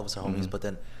 you know, all of us are homies. Mhm. But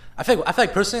then I feel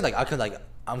like personally, like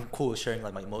I'm cool with sharing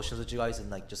like my emotions with you guys and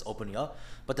like just opening up.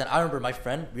 But then I remember my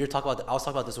friend, I was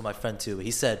talking about this with my friend too.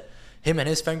 He said him and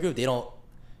his friend group, they don't.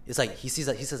 It's like he says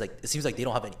like it seems like they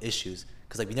don't have any issues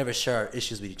because like we never share our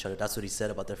issues with each other. That's what he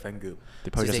said about their friend group. They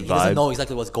probably he's just like, he doesn't vibe. know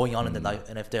exactly what's going on in their life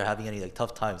and if they're having any like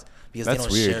tough times because That's they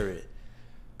don't weird. share it.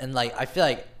 And like I feel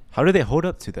like How do they hold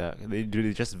up to that? Do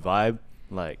they just vibe,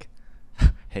 like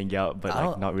hang out, but I like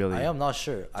don't- not really? I am not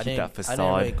sure. I keep didn't. that I didn't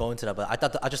really facade? go into that,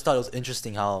 but I just thought it was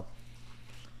interesting how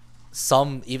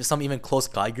some even close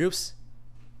guy groups,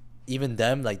 even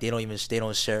them like they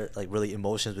don't share like really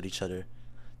emotions with each other.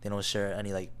 They don't share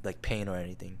any like pain or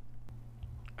anything.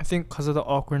 I think because of the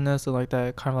awkwardness and like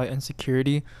that kind of like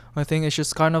insecurity, I think it's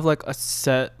just kind of like a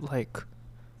set like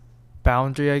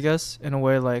boundary, I guess, in a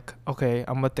way. Like, okay,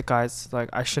 I'm with the guys, like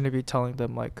I shouldn't be telling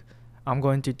them like I'm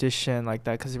going through this shit and like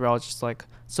that, because we're all just like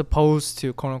supposed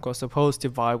to, quote unquote, supposed to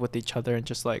vibe with each other and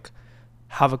just like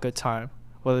have a good time,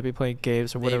 whether it be playing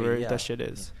games or whatever Maybe, yeah. that shit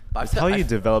is. But I It's feel- how I you f-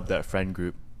 develop that friend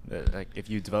group. Like if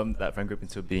you develop that friend group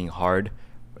into being hard,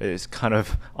 it's kind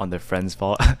of on the friend's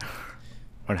fault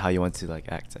on how you want to like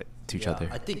act to each Yeah, other.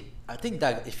 I think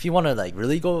that if you want to like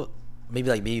really go,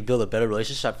 maybe build a better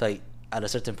relationship, I feel like at a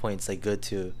certain point it's like good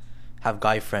to have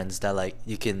guy friends that like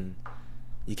you can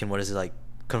what is it like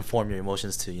conform your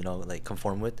emotions to, you know, like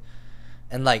conform with.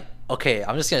 And like, okay,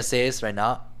 I'm just gonna say this right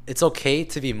now. It's okay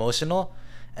to be emotional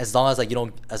as long as you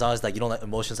don't let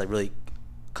emotions like really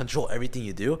control everything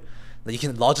you do. Like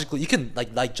you can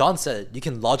like John said, you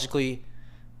can logically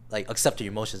like accept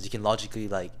your emotions. You can logically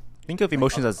like Think of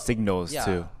emotions as signals yeah.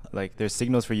 too. Like there's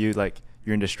signals for you. Like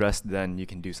you're in distress, then you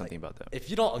can do something about that. If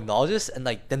you don't acknowledge this, and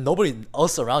like then nobody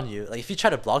else around you, like if you try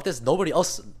to block this, nobody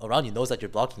else around you knows that you're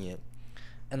blocking it.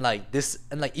 And like this,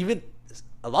 and like even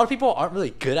a lot of people aren't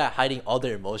really good at hiding all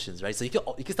their emotions, right? So you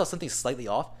can tell something's slightly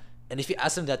off, and if you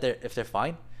ask them that if they're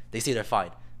fine, they say they're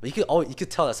fine. But you could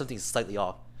tell that something's slightly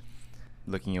off.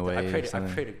 Looking away. I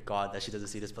pray to God that she doesn't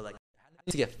see this, but like I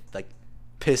need to get like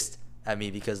pissed at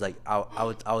me because like I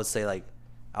would say like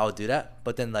I would do that,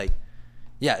 but then like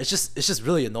yeah, it's just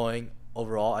really annoying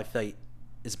overall. I feel like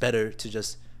it's better to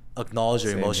just acknowledge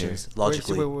your Same emotions here.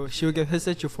 logically. Wait, she would get pissed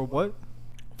at you for what?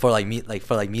 For me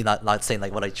not saying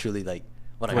like what I truly like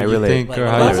what I I relate. really think like, or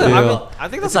what how I you feel. feel. I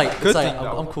think It's that's like a good it's thing.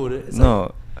 like I'm cool with it. It's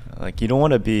No, like you don't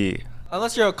want to be.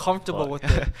 Unless you're comfortable with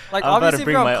it. Like I'm about to obviously, if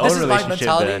bring you're my like, own this is my relationship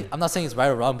mentality. then. I'm not saying it's right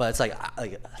or wrong, but it's like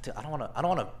dude, I don't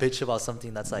wanna bitch about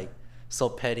something that's like so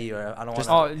petty, or I don't Just,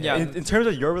 want. Oh, yeah. in terms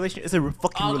of your relationship, it's a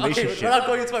fucking Okay, relationship. we're not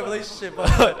going into my relationship, but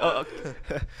Oh,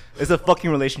 okay. It's a fucking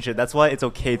relationship. That's why it's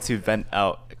okay to vent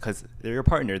out because they're your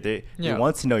partner. They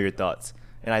want to know your thoughts,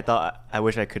 and I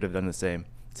wish I could have done the same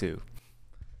too.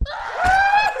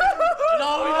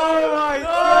 oh my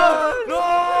god, no!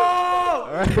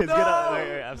 All right, let's get out.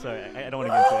 Wait, I'm sorry. I don't want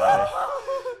to get into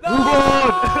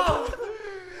it.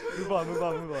 Move on. Move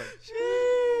on.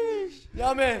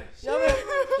 Yame,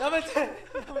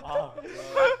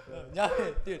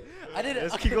 dude. I didn't.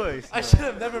 Let's keep going. I should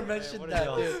have never mentioned what are that,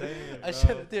 y'all dude. saying, I bro? should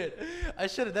have, dude. I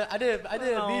should have. I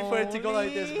didn't mean for it to go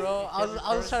like this, bro. I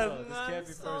was trying to. This can't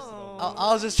be personal.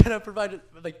 I was just trying to provide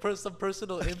like some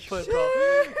personal input, bro.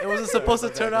 It wasn't supposed to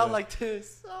turn out like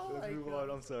this. Oh my Let's move god.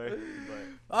 on. I'm sorry.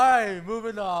 All right,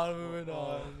 moving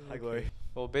on. Hi, Glory.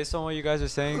 Well, based on what you guys are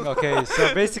saying, okay,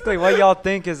 so basically what y'all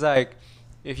think is like,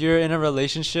 if you're in a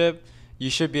relationship, you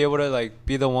should be able to like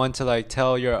be the one to like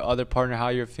tell your other partner how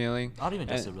you're feeling. Not even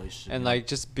just and, a relationship. and yeah. like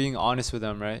just being honest with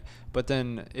them, right? But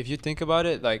then if you think about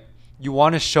it, like you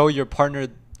want to show your partner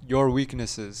your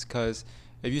weaknesses, because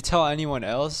if you tell anyone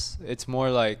else, it's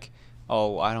more like,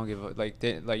 oh, I don't give a like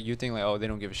you think like, oh, they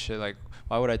don't give a shit, like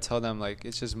why would I tell them? Like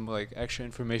it's just like extra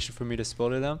information for me to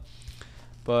spill to them.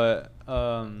 But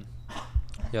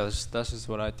yeah, that's just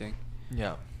what I think.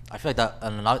 Yeah, I feel like that,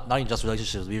 and not even just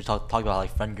relationships. We were talking about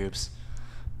like friend groups,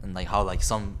 and like how like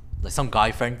some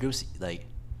guy friend groups like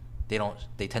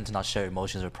they tend to not share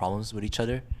emotions or problems with each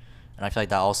other, and I feel like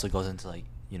that also goes into like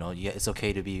it's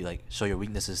okay to be like show your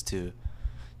weaknesses to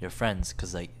your friends,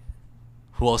 because like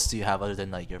who else do you have other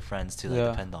than like your friends to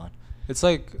like depend on? It's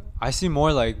like I see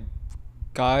more like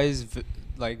guys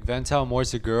like vent out more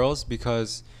to girls,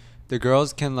 because the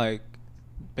girls can like,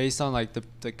 based on like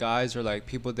the guys or like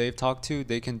people they've talked to,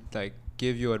 they can like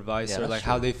give you advice or like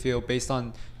how they feel based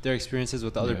on their experiences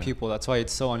with other people. That's why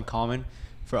it's so uncommon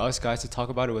for us guys to talk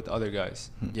about it with other guys.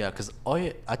 Yeah, because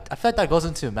I feel like that goes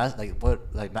into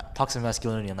toxic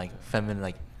masculinity and like feminine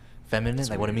like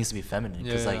what it means to be feminine.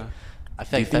 Because like I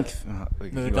feel like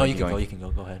you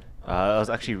can go ahead. I was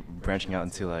actually branching out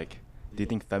into like, do you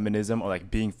think feminism or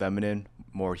like being feminine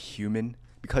more human,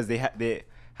 because they have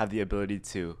the ability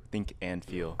to think and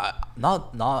feel?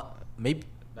 Maybe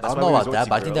That's I don't why know we about resort that, to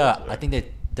but girls, I think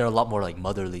they're a lot more like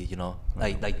motherly,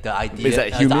 like the idea. Is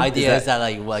that the human? idea Is is that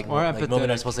like More women are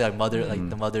empathetic. supposed to be like mother, like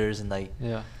the mothers, and like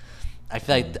Yeah. I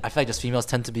feel like just females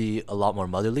tend to be a lot more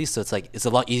motherly, so it's like it's a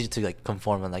lot easier to like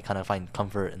conform and like kind of find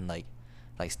comfort in like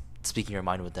speaking your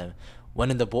mind with them. When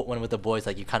with the boys,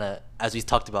 like you kind of, as we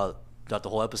talked about throughout the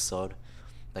whole episode,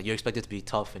 like you're expected to be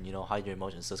tough and hide your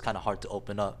emotions, so it's kind of hard to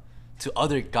open up to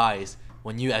other guys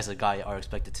when you as a guy are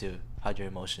expected to hide your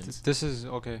emotions. This is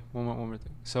okay. One more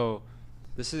thing. So,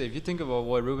 this is, if you think about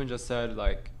what Ruben just said,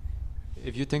 like,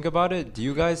 if you think about it, do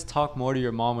you guys talk more to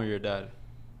your mom or your dad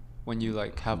when you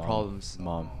like have problems?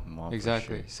 Mom. For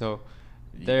Exactly. sure. So,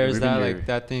 there's Ruben, that you're- like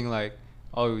that thing like,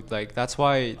 oh, like that's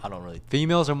why I don't really.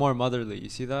 females are more motherly. You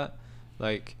see that?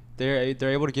 Like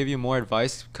they're able to give you more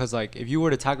advice, because like if you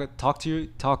were to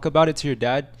talk about it to your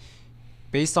dad,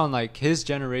 based on like his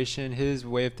generation, his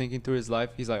way of thinking through his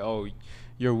life, he's like, oh,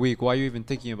 you're weak. Why are you even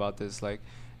thinking about this? Like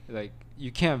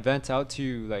you can't vent out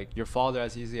to like your father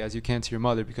as easily as you can to your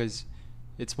mother, because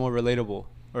it's more relatable,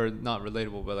 or not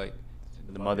relatable, but like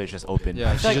The mother's just open.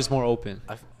 yeah, she's like- just more open.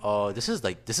 This is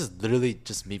literally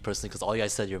just me personally, because all you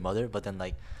guys said your mother, but then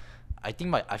like I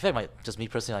feel like just me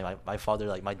personally, like my father,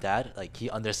 like my dad, like he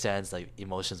understands like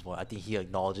emotions more. I think he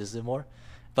acknowledges it more,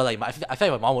 but like I feel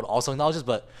like my mom would also acknowledge this,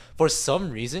 but for some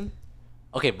reason,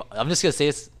 okay, I'm just gonna say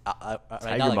this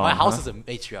right now. Like my house is a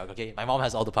matriarch. Okay, my mom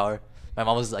has all the power. My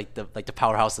mom is like the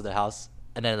powerhouse of the house,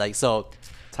 and then like so.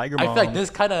 Tiger I mom. feel like this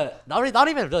kind of not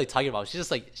even really Tiger Mom. She just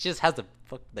has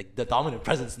the dominant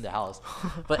presence in the house.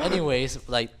 But anyways,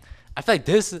 like I feel like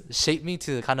this shaped me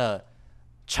to kind of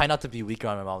try not to be weaker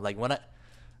on my mom. Like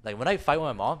when I fight with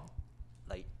my mom,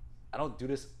 like I don't do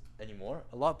this anymore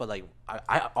a lot, but like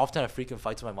I often have frequent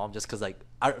fights with my mom just because like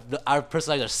our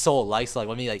personalities are so alike. So like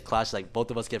when we like clash, like both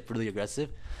of us get really aggressive.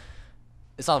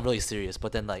 It's not really serious,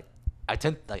 but then like I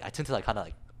tend to like kind of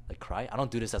like cry. I don't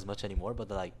do this as much anymore, but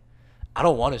like I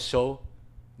don't want to show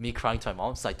me crying to my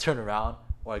mom, so I turn around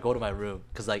or I go to my room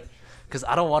because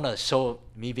I don't want to show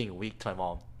me being weak to my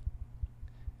mom.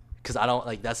 Because I don't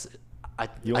like that's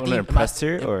You I want think to impress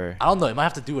her, or I don't know. It might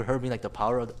have to do with her being like the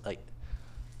power of like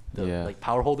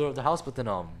power holder of the house. But then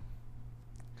I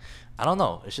don't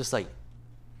know. It's just like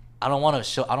I don't want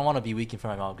to be weak in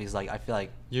front of my mom because like I feel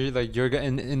like you're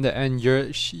in the end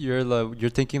you're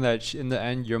thinking that in the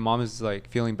end your mom is like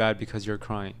feeling bad because you're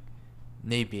crying.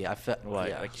 maybe I feel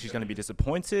like she's gonna be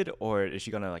disappointed, or is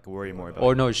she gonna like worry more about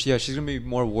Or it? no, she's gonna be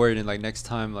more worried and like next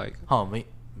time like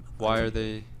why are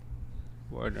they?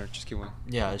 Or no, just keep going.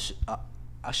 Yeah,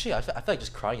 actually, I feel like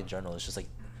just crying in general is just like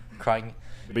crying.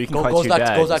 But you can cry to your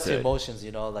dad, goes you back to said. emotions,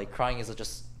 you know. Like crying is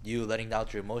just you letting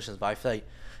out your emotions. But I feel like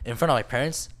in front of my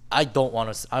parents, I don't want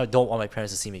my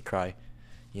parents to see me cry,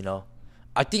 you know.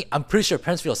 I'm pretty sure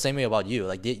parents feel the same way about you.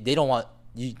 Like they don't want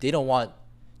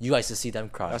you guys to see them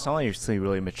cry. That's not like you're something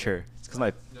really mature. It's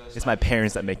because it's my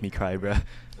parents that make me cry, bro.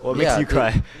 What Yeah, makes you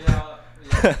cry?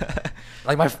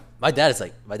 Like my dad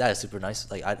is super nice.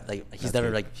 Like he's That's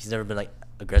never good. he's never been like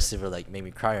aggressive or like made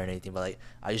me cry or anything. But like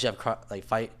I usually have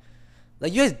fight.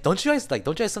 Like don't you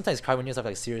guys sometimes cry when you have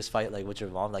like a serious fight like with your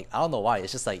mom? Like I don't know why.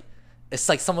 It's just like it's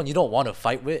like someone you don't want to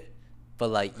fight with, but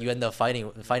like you end up fighting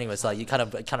with. So like you kind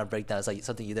of break down. It's like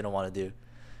something you didn't want to do.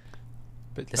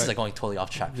 But This is like going totally off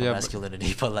track from yeah,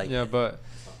 masculinity, but like yeah, but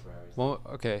well,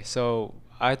 okay. So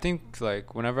I think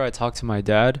like whenever I talk to my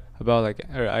dad about like,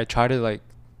 or I try to like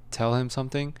tell him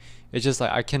something, it's just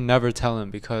like I can never tell him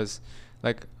because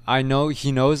like I know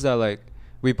he knows that like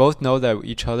we both know that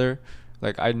each other,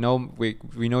 like I know we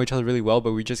know each other really well,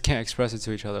 but we just can't express it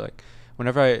to each other. Like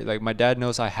whenever I like my dad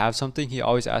knows I have something, he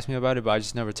always asks me about it, but I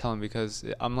just never tell him because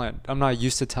I'm not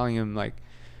used to telling him like,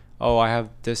 oh, I have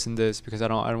this and this, because I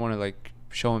don't want to like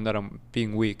show him that I'm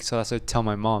being weak. So that's why I tell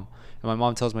my mom, and my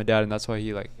mom tells my dad, and that's why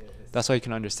he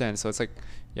can understand. So it's like,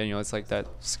 yeah, you know, it's like that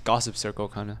gossip circle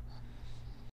kind of.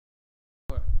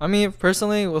 I mean,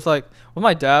 personally, with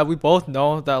my dad, we both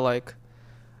know that like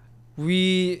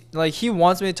he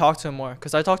wants me to talk to him more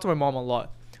because I talk to my mom a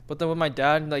lot. But then with my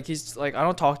dad, like he's like I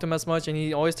don't talk to him as much, and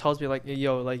he always tells me like,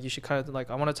 yo, like you should kind of like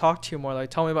I want to talk to you more, like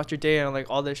tell me about your day and like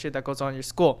all this shit that goes on in your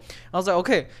school. I was like,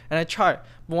 okay, and I try,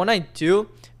 but when I do,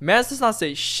 Mans does not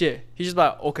say shit. He's just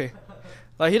like, okay,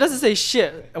 like he doesn't say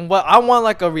shit, and what I want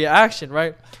like a reaction,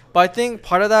 right? But I think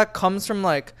part of that comes from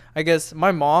like I guess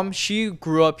my mom. She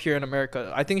grew up here in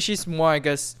America. I think she's more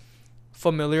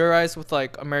familiarized with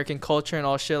like American culture and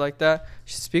all shit like that.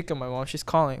 She's speaking. My mom, she's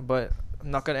calling, but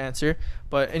I'm not gonna answer.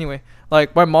 But anyway,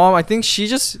 like my mom, I think she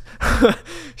just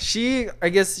she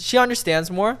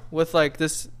understands more with like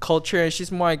this culture, and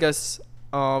she's more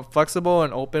flexible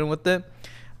and open with it.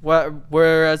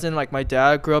 Whereas in like my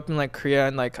dad grew up in like Korea,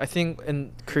 and like I think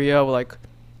in Korea like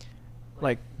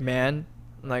man,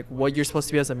 like what you're supposed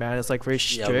to be as a man is like very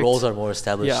strict. yeah, roles are more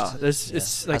established. Yeah,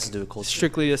 it's like has to do with culture.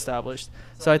 strictly established.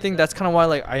 So I think that's kind of why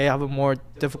like I have a more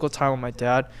difficult time with my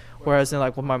dad, whereas in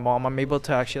like with my mom, I'm able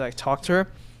to actually like talk to her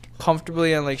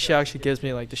comfortably, and like she actually gives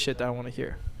me like the shit that I want to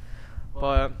hear.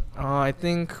 But I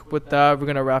think with that we're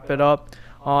gonna wrap it up.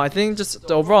 I think just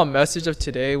the overall message of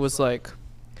today was like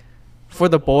for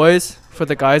the boys, for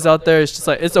the guys out there, it's just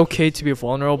like it's okay to be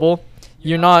vulnerable.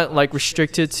 You're not like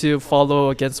restricted to follow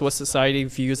against what society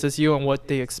views as you and what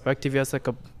they expect of you as like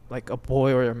a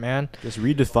boy or a man. Just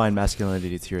redefine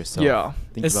masculinity to yourself. Yeah,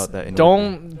 Think it's- about that.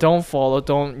 Don't follow.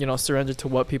 Don't surrender to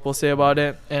what people say about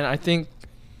it. And I think,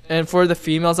 and for the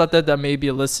females out there that may be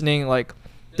listening, like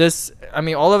this, I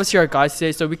mean, all of us here are guys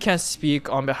today, so we can't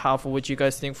speak on behalf of what you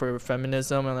guys think for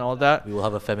feminism and all that. We will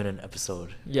have a feminine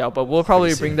episode. Yeah, but we'll probably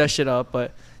Pretty bring soon. that shit up.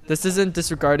 But this isn't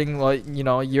disregarding like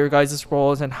your guys'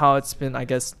 roles and how it's been. I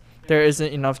guess there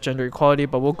isn't enough gender equality,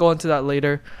 but we'll go into that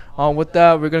later. With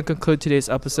that, we're gonna conclude today's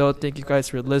episode. Thank you guys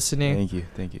for listening.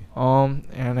 Thank you.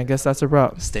 And I guess that's a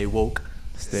wrap. Stay woke.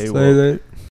 Stay Say woke. that.